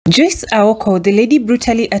Joyce Aoko, the lady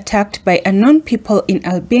brutally attacked by unknown people in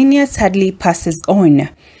Albania, sadly passes on.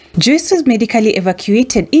 Joyce was medically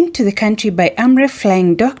evacuated into the country by AMREF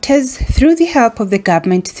flying doctors through the help of the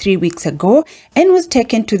government 3 weeks ago and was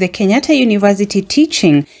taken to the Kenyatta University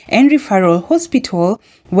Teaching and Referral Hospital,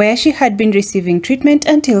 where she had been receiving treatment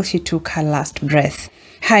until she took her last breath.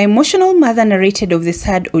 Her emotional mother narrated of the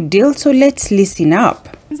sad ordeal, so let's listen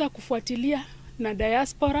up. Kufuatilia na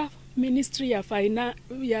diaspora Ministry ya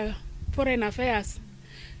Foreign Affairs.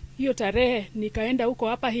 Hiyo tarehe nikaenda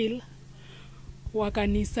huko Upper Hill,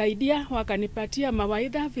 wakanisaidia, wakanipatia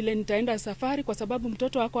mawaidha vile nitaenda safari kwa sababu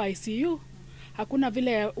mtoto wako ICU. Hakuna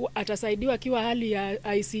vile atasaidiwa kiwa hali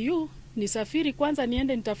ya ICU. Nisafiri kwanza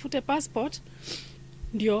niende nitafute passport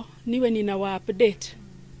ndio niwe ninawa update.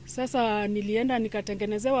 Sasa nilienda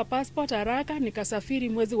nikatengenezewa passport haraka, nikasafiri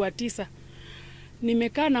mwezi wa 9.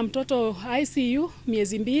 Nimekaa na mtoto ICU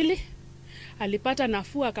miezi 2. Alipata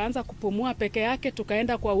nafuu akaanza kupumua peke yake,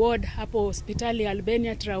 tukaenda kwa ward hapo hospitali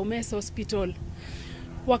Albania Trauma Hospital.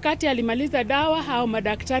 Wakati alimaliza dawa hao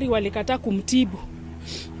madaktari walikataa kumtibu.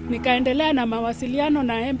 Nikaendelea na mawasiliano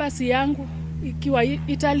na embassy yangu ikiwa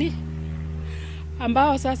Italy,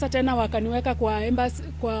 ambao sasa tena wakaniweka kwa embassy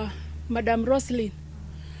kwa Madam Roslyn,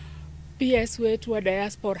 PS wetu wa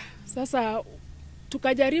diaspora. Sasa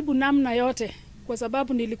tukajaribu namna yote kwa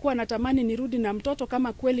sababu nilikuwa natamani nirudi na mtoto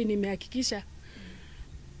kama kweli nimehakikisha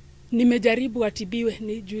nimejaribu atibiwe,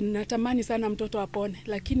 natamani sana mtoto apone,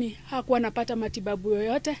 lakini hakuwa napata matibabu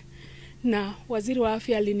yoyote, na waziri wa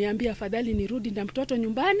afya aliniambia afadhali nirudi na mtoto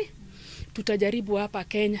nyumbani, tutajaribu hapa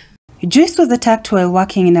Kenya. Joyce was attacked while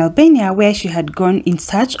working in Albania, where she had gone in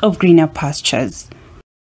search of greener pastures.